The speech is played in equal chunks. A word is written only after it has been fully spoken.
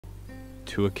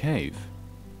to a cave.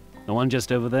 The one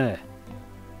just over there.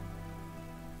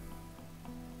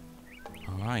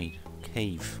 Alright,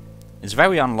 cave. It's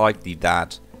very unlikely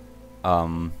that,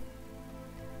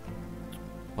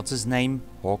 what's his name?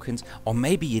 Hawkins? Or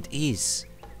maybe it is.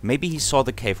 Maybe he saw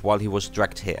the cave while he was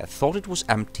dragged here, thought it was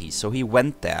empty, so he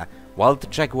went there while the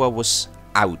jaguar was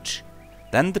out.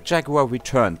 Then the jaguar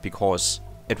returned because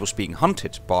it was being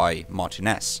hunted by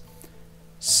Martinez.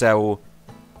 So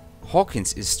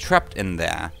Hawkins is trapped in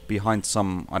there behind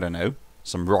some, I don't know,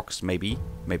 some rocks maybe.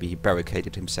 Maybe he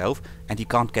barricaded himself and he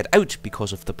can't get out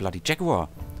because of the bloody jaguar.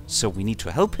 So we need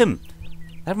to help him.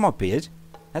 That might be it.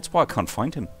 That's why I can't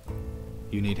find him.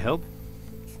 You need help?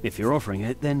 If you're offering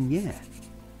it, then yeah.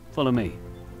 Follow me.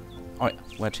 Alright,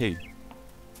 where to?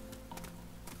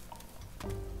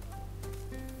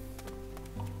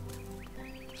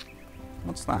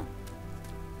 What's that?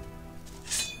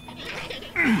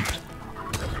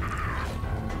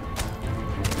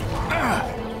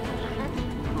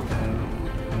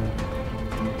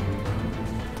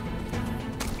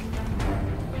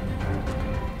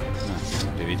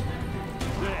 Dude.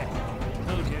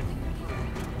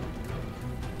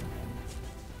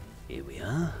 Here we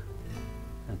are.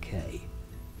 Okay.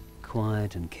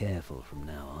 Quiet and careful from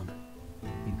now on.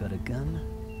 You've got a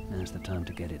gun? Now's the time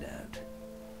to get it out.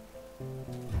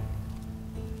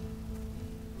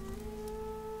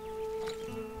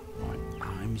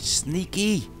 I'm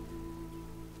sneaky.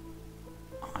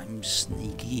 I'm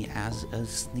sneaky as a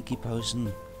sneaky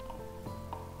person.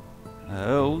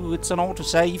 Oh, it's an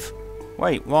autosave.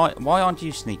 Wait, why aren't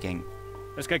you sneaking?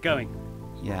 Let's get going.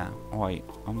 Yeah, alright,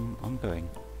 I'm going.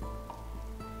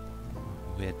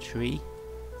 Weird tree.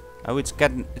 Oh, it's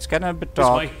getting a bit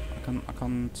dark. This way. I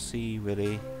can't see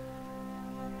really.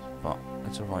 But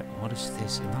it's alright. What is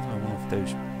this? Another one of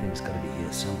those. Thing's gotta be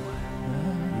here somewhere.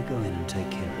 You go in and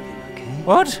take care of him, okay?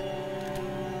 What?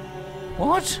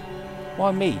 What?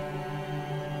 Why me?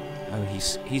 Oh,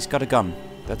 he's got a gun.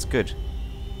 That's good.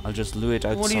 I'll just lure it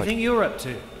outside. What do you think you're up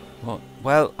to?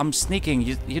 Well, I'm sneaking.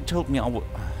 You told me I would.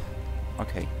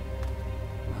 Okay.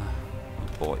 Oh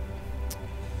boy.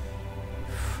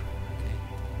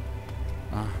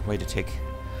 Okay. Wait a tick.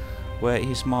 Where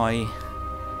is my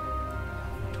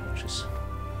torches?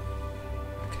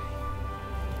 Okay.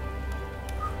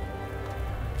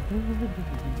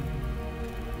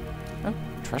 Oh,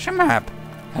 treasure map.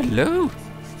 Hello.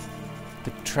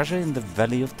 The treasure in the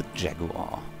Valley of the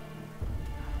Jaguar.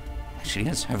 Actually,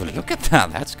 let's have a look at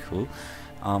that. That's cool.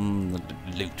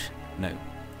 Loot. No.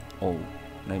 Oh,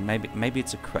 no. Maybe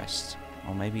it's a quest,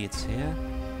 or maybe it's here.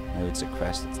 No, it's a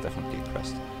quest. It's definitely a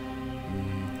quest.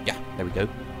 Yeah, there we go.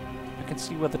 I can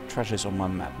see where the treasure is on my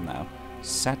map now.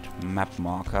 Set map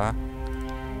marker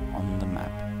on the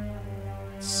map.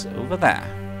 It's over there.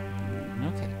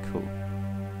 Okay, cool.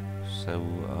 So,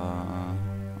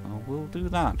 we'll do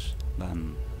that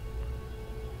then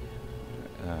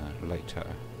later.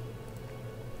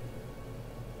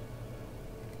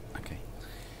 Okay.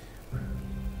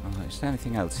 Is there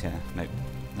anything else here? No.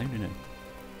 No, no, no.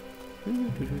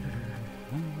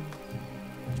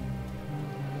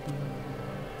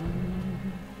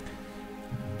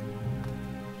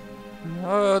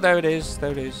 Oh, there it is.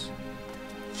 There it is.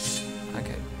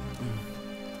 Okay.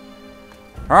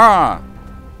 Ah!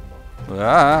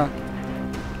 Ah!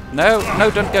 No, no,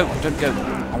 don't go, don't go.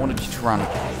 I wanted you to run.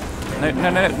 No, no,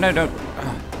 no, no, no.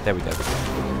 Ah, there we go.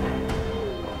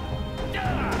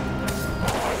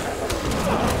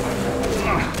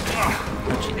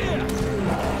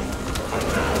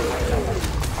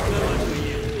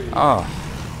 Oh.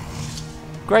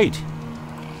 Great.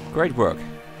 Great work.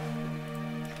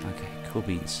 Okay, cool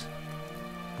beans.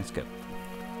 Let's go.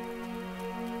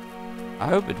 I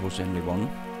hope it was only one.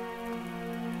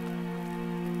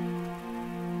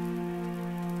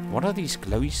 What are these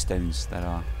glowy stones that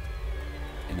are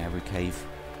in every cave?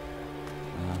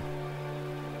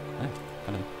 Oh,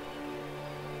 hello.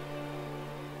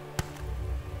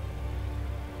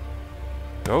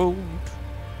 Gold.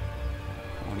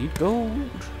 I need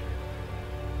gold.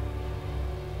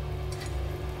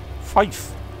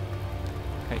 5.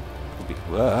 Okay, could be.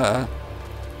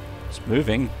 It's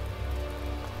moving.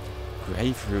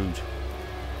 Grave root.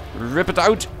 Rip it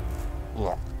out.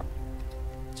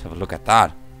 Let's have a look at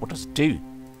that. What does it do?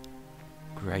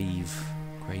 Grave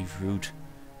root.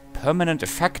 Permanent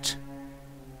effect.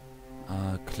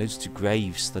 Close to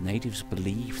graves, the natives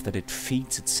believe that it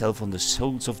feeds itself on the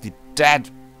souls of the dead.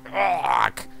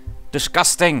 Ugh,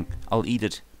 disgusting. I'll eat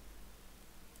it.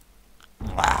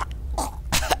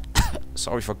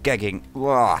 Sorry for gagging.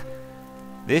 Ugh.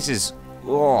 This is...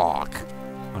 Ugh.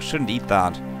 I shouldn't eat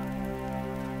that.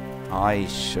 I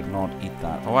should not eat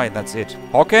that. Alright, that's it.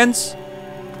 Hawkins?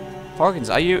 Hawkins,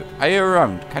 are you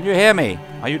around? Can you hear me?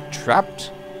 Are you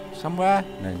trapped somewhere?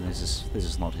 No, this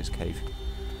is not his cave.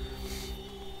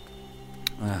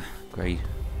 Great.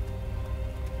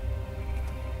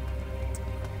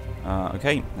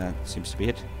 Okay, that seems to be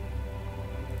it.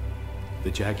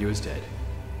 The jaguar's dead.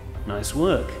 Nice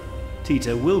work.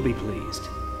 Tito will be pleased.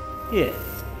 Here,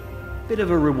 bit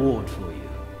of a reward for you.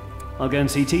 I'll go and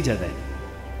see Tito then.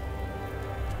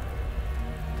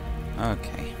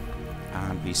 Okay.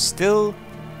 And we still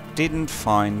didn't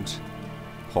find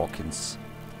Hawkins.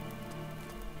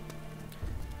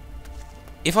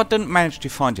 If I didn't manage to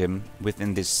find him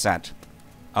within this set,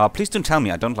 please don't tell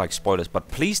me, I don't like spoilers, but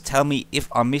please tell me if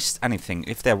I missed anything,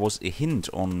 if there was a hint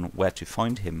on where to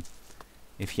find him.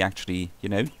 If he actually, you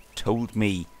know, told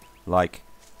me, like,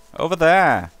 over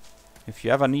there. If you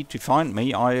ever need to find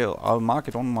me, I'll mark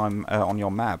it on my on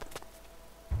your map.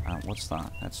 What's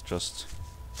that? That's just...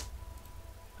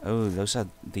 Oh, those are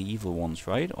the evil ones,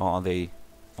 right? Or are they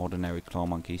ordinary claw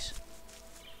monkeys?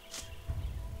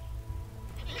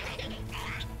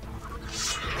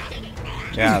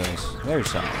 Yeah,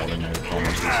 there's ordinary claw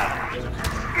monkeys.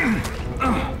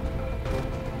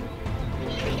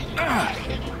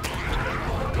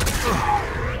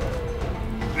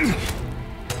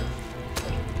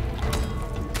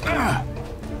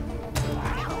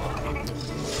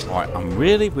 Alright, I'm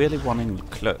really running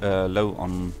low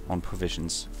on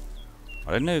provisions.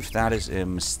 I don't know if that is a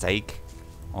mistake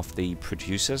of the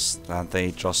producers, that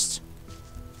they just,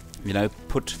 you know,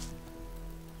 put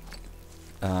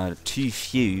too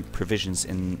few provisions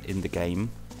in the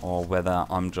game, or whether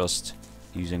I'm just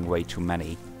using way too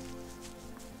many.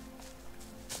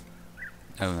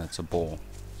 Oh, that's a ball.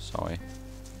 Sorry.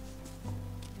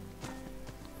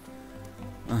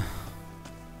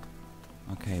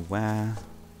 Okay, where...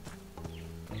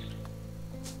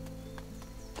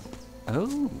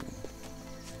 Oh!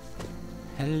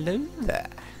 Hello there!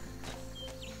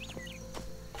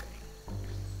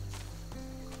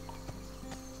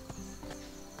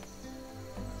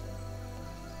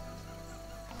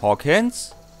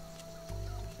 Hawkins?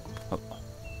 Oh.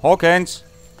 Hawkins!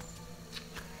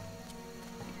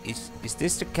 Is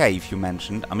this the cave you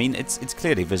mentioned? I mean, it's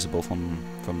clearly visible from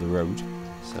the road.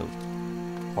 So,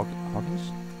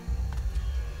 Hawkins?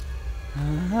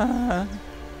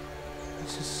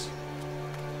 This is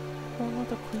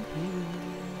rather creepy.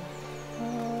 I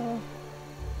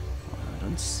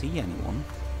don't see anyone.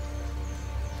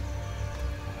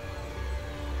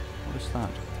 What is that?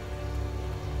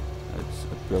 It's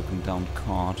a broken down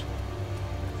cart.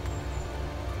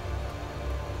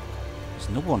 There's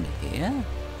no one here.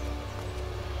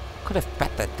 I could have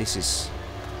bet that this is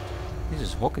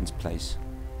Hawkins' place.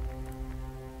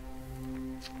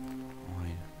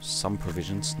 Some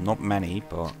provisions, not many,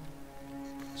 but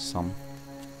some,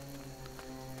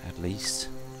 at least.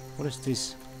 What is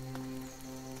this?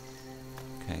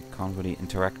 Okay, can't really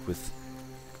interact with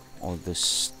all this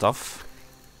stuff.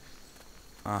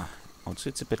 Also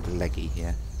it's a bit laggy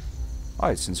here.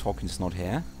 Alright, since Hawkins is not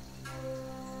here.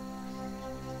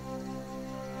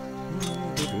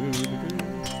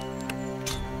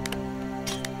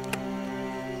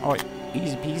 Alright,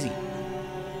 easy peasy.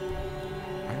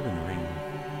 Iron ring.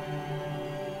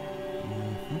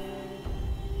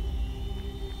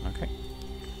 Okay.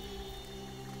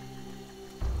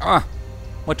 Ah!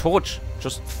 My torch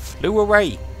just flew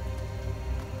away.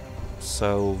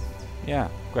 So, yeah,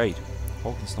 great.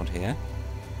 Hawkins not here.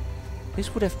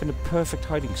 This would have been a perfect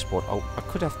hiding spot. Oh, I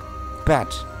could have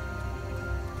bet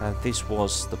that this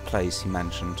was the place he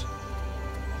mentioned.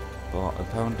 But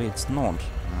apparently it's not.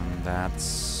 And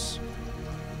that's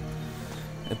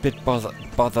a bit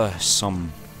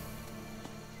bothersome.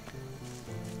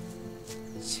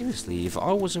 Seriously, if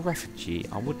I was a refugee,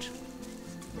 I would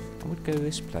go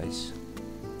this place.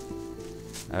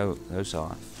 Oh, those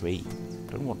are 3.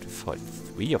 I don't want to fight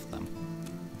 3 of them.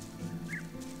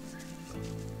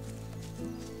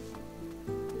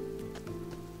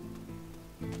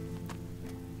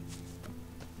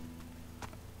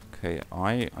 Okay,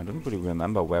 I don't really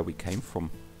remember where we came from.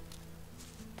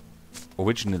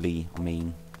 Originally, I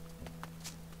mean.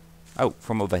 Oh,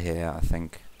 from over here, I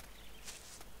think.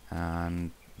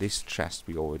 And this chest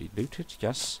we already looted,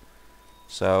 yes.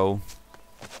 So,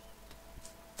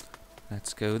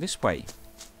 let's go this way.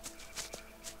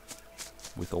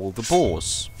 With all the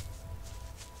boars.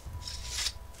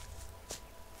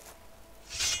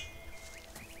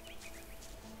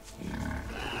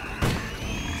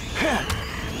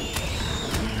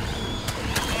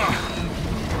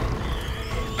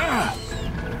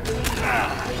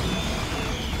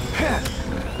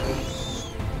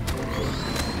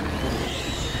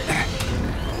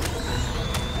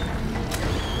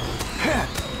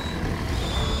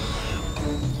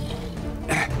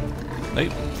 No,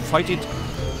 fight it.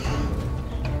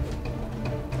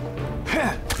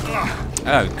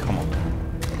 Oh, come on.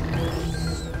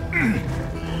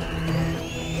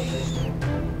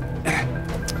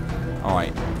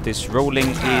 Alright, this rolling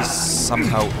is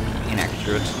somehow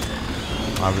inaccurate.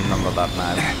 I remember that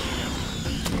now.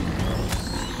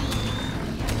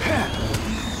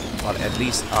 But at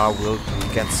least I will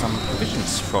get some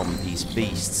provisions from these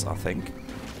beasts, I think.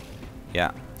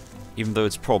 Yeah. Even though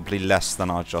it's probably less than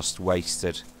I just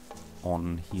wasted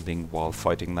on healing while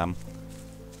fighting them.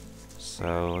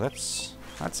 So that's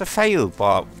a fail,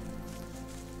 but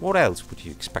what else would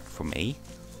you expect from me?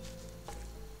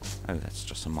 Oh, that's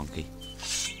just a monkey.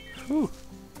 Whew.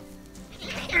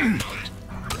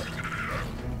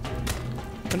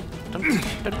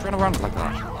 Don't run around like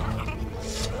that.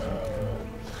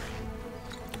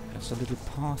 There's a little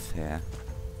path here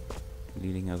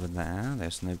leading over there.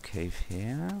 There's no cave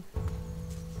here.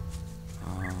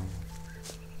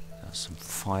 There's some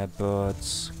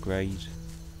firebirds. Great.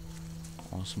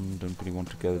 Awesome. Don't really want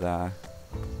to go there.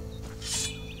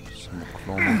 Some more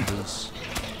claw monkeys.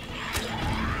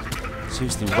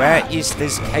 Seriously, where is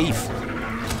this cave?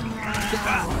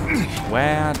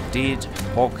 Where did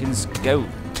Hawkins go?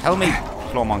 Tell me,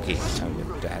 claw monkey. Oh,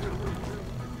 you're dead.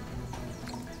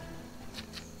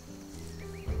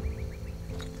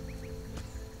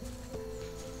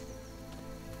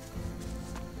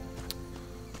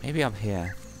 Maybe up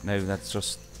here. No, that's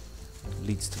just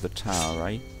leads to the tower,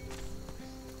 right?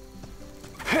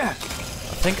 I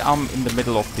think I'm in the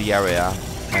middle of the area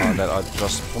that I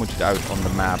just pointed out on the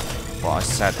map, but I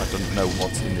said I don't know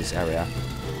what's in this area.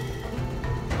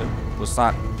 Was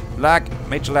that lag?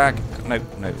 Major lag? No,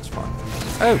 it's fine.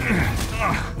 Oh,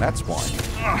 that's why.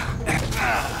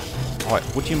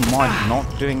 Alright, would you mind not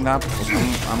doing that? Because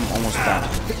I'm almost dead.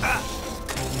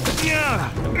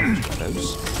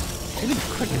 Close. Holy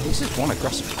cricket, this is one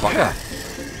aggressive bugger.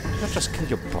 Did I just kill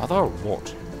your brother or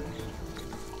what?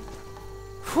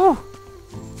 Whew.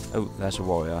 Oh, there's a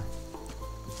warrior.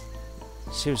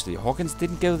 Seriously, Hawkins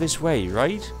didn't go this way,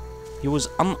 right? He was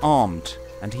unarmed,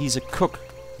 and he's a cook.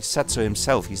 He said so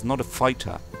himself, he's not a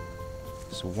fighter.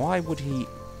 So why would he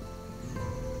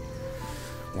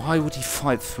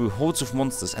fight through hordes of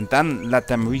monsters and then let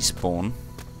them respawn?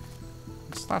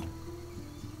 What's that?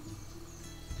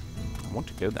 I want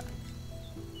to go there.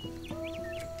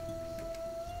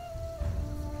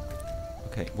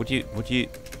 Okay, would you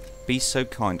be so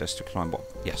kind as to climb up?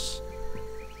 Yes.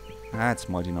 That's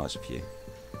mighty nice of you.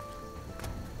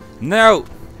 No!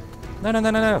 No!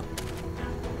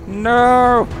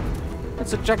 No!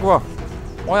 It's a jaguar!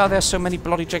 Why are there so many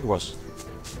bloody jaguars?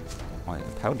 Why,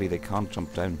 apparently they can't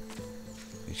jump down.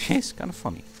 Which is kind of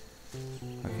funny.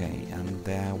 Okay, and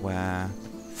there were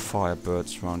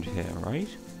firebirds around here, right?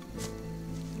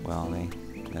 Well,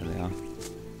 there they are.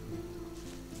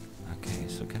 Okay,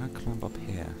 so can I climb up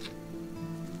here?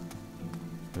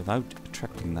 Without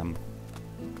attracting them.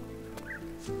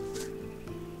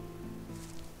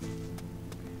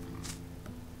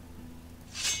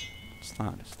 What's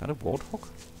that? Is that a warthog?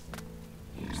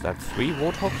 Is that 3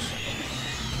 warthogs?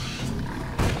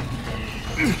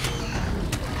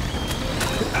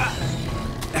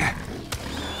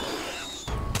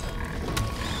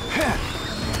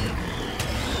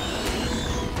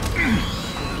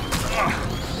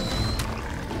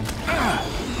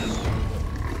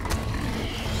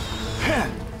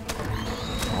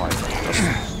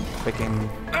 Picking.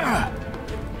 Come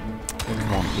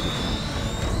on, get it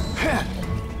down.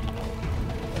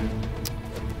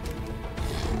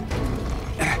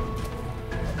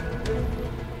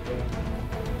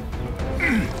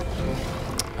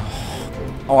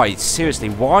 Alright, seriously,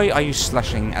 why are you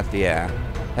slashing at the air?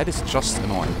 That is just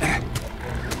annoying.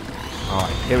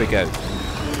 Alright, here we go.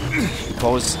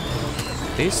 Because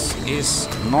this is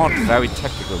not very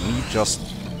tactical, me just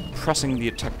pressing the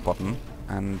attack button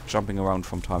and jumping around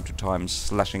from time to time,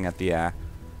 slashing at the air.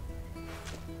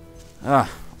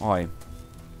 Oi.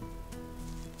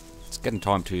 It's getting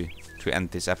time to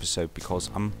end this episode because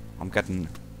I'm getting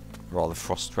rather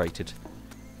frustrated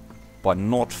by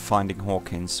not finding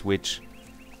Hawkins, which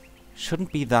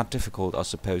shouldn't be that difficult, I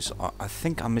suppose. I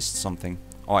think I missed something.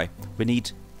 Oi, we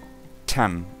need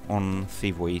 10 on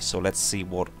thievery, so let's see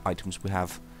what items we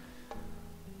have.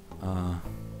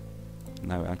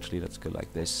 No, actually, let's go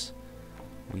like this.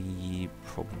 We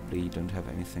probably don't have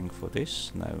anything for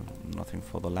this. No, nothing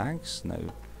for the legs. No,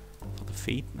 for the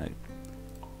feet. No.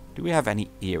 Do we have any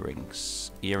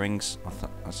earrings? Earrings?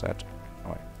 I said.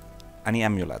 Alright. Any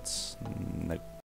amulets? No.